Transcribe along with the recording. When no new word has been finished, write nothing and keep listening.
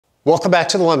Welcome back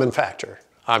to the Lemon Factor.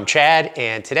 I'm Chad,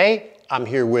 and today I'm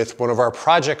here with one of our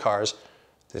project cars,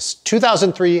 this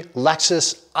 2003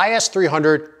 Lexus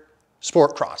IS300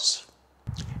 Sport Cross.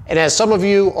 And as some of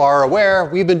you are aware,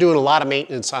 we've been doing a lot of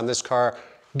maintenance on this car,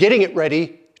 getting it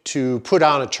ready to put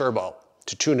on a turbo,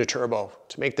 to tune a turbo,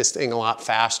 to make this thing a lot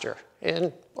faster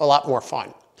and a lot more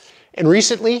fun. And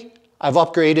recently, I've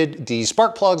upgraded the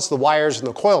spark plugs, the wires, and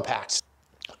the coil packs.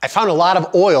 I found a lot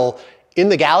of oil in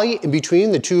the galley in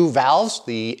between the two valves,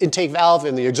 the intake valve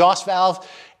and the exhaust valve.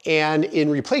 And in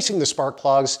replacing the spark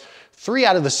plugs, 3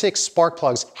 out of the 6 spark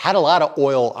plugs had a lot of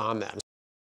oil on them.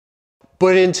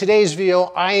 But in today's video,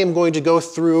 I am going to go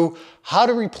through how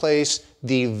to replace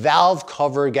the valve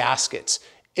cover gaskets.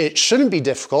 It shouldn't be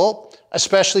difficult,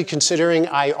 especially considering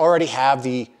I already have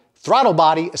the throttle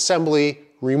body assembly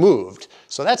removed.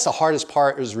 So that's the hardest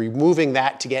part, is removing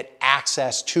that to get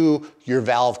access to your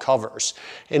valve covers.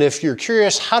 And if you're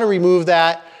curious how to remove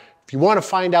that, if you want to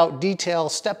find out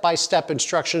detailed step-by-step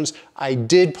instructions, I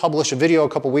did publish a video a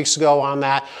couple weeks ago on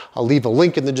that. I'll leave a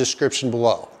link in the description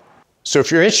below. So if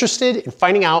you're interested in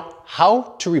finding out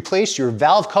how to replace your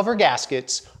valve cover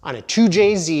gaskets on a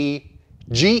 2JZ-GE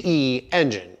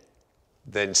engine,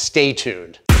 then stay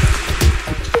tuned.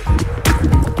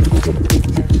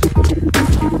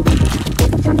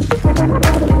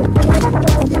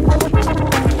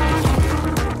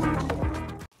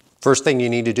 First thing you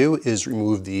need to do is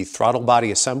remove the throttle body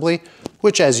assembly,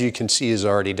 which as you can see is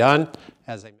already done.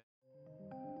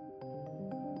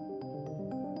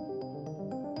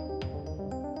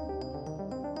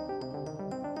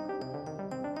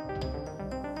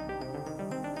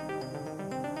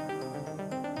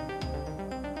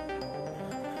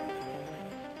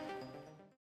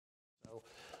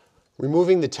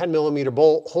 Removing the 10mm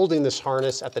bolt holding this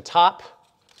harness at the top,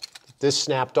 this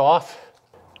snapped off.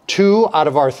 2 out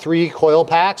of our 3 coil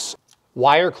packs,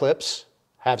 wire clips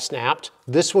have snapped.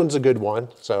 This one's a good one,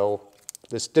 so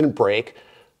this didn't break,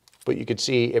 but you could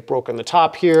see it broke on the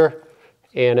top here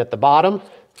and at the bottom.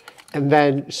 And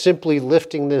then simply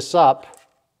lifting this up,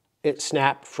 it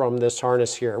snapped from this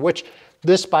harness here, which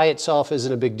this by itself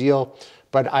isn't a big deal,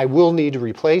 but I will need to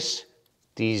replace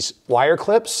these wire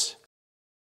clips.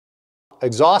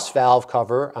 Exhaust valve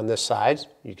cover on this side,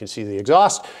 you can see the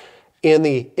exhaust, and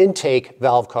the intake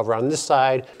valve cover on this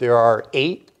side. There are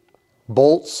 8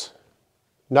 bolts,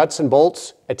 nuts and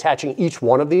bolts attaching each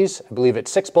one of these. I believe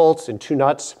it's 6 bolts and 2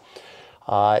 nuts,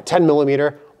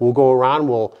 10mm. We'll go around,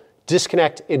 we'll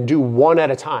disconnect and do one at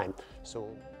a time. So.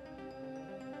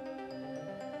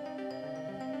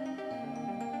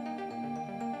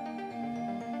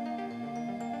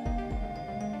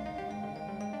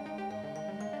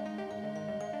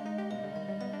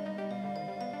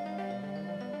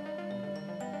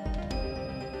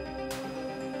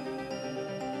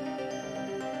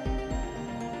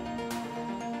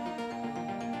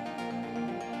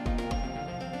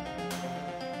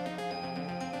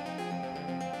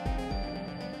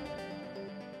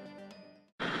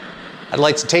 I'd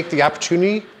like to take the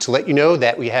opportunity to let you know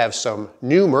that we have some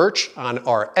new merch on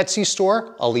our Etsy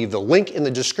store. I'll leave the link in the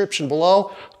description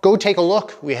below. Go take a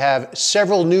look. We have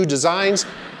several new designs.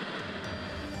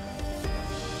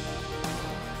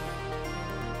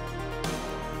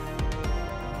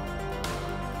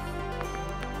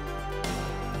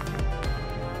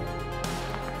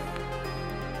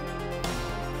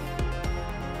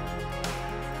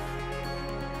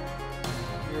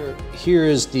 Here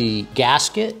is the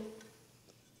gasket.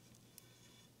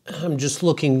 I'm just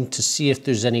looking to see if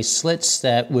there's any slits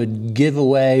that would give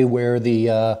away where the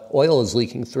oil is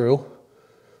leaking through.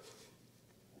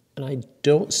 And I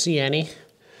don't see any,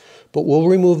 but we'll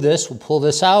remove this, we'll pull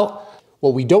this out.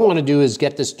 What we don't want to do is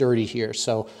get this dirty here.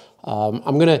 So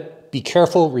I'm gonna be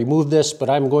careful, remove this, but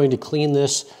I'm going to clean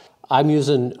this. I'm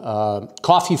using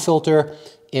coffee filter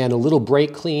and a little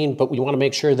brake clean, but we want to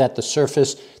make sure that the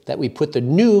surface that we put the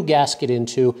new gasket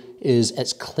into is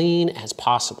as clean as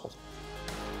possible.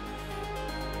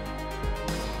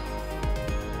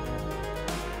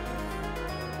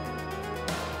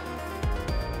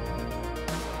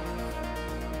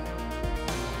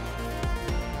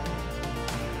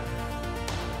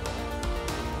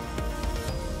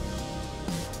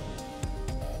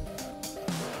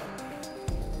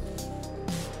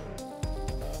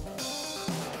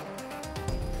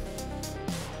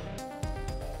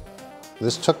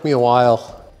 This took me a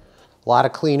while. A lot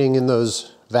of cleaning in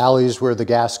those valleys where the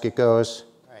gasket goes.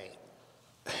 Right.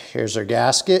 Here's our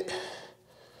gasket.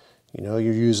 You know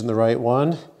you're using the right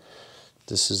one.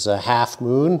 This is a half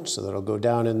moon, so that'll go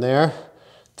down in there.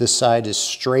 This side is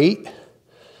straight.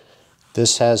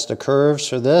 This has the curves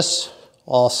for this,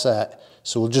 all set.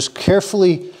 So we'll just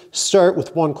carefully start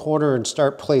with one corner and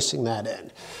start placing that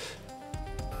in.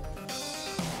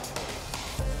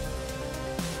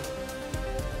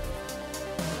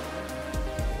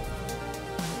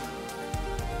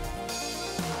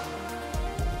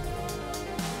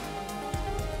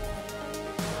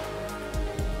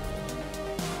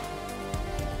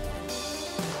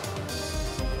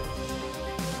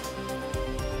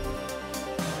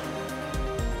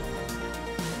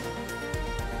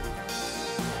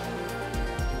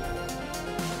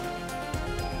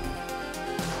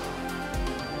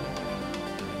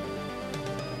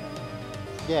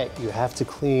 Yeah, you have to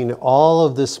clean all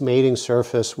of this mating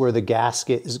surface where the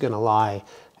gasket is going to lie.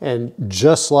 And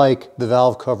just like the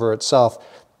valve cover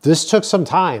itself, this took some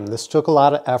time. This took a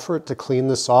lot of effort to clean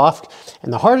this off.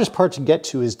 And the hardest part to get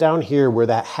to is down here where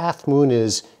that half moon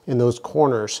is in those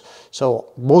corners.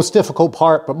 So most difficult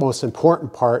part, but most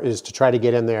important part is to try to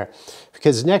get in there.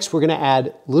 Because next we're going to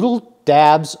add little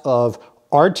dabs of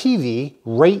RTV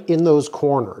right in those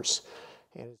corners.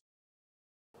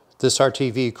 This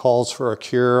RTV calls for a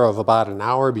cure of about an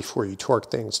hour before you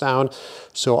torque things down.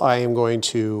 So I am going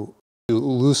to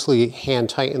loosely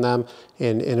hand tighten them,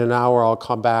 and in an hour I'll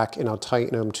come back and I'll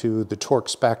tighten them to the torque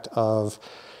spec of,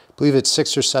 I believe it's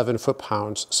 6 or 7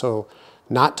 foot-pounds. So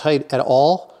not tight at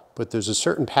all, but there's a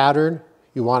certain pattern.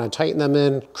 You want to tighten them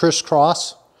in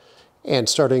crisscross and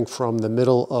starting from the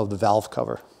middle of the valve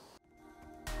cover.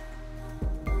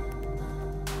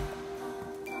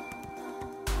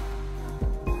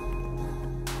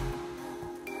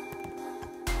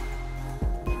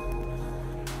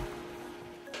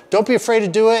 Don't be afraid to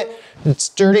do it. It's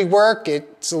dirty work.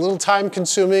 It's a little time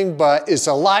consuming, but it's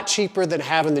a lot cheaper than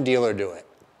having the dealer do it.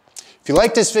 If you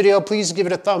like this video, please give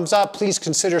it a thumbs up. Please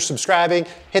consider subscribing.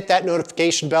 Hit that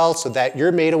notification bell so that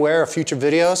you're made aware of future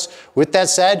videos. With that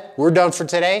said, we're done for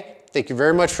today. Thank you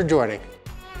very much for joining.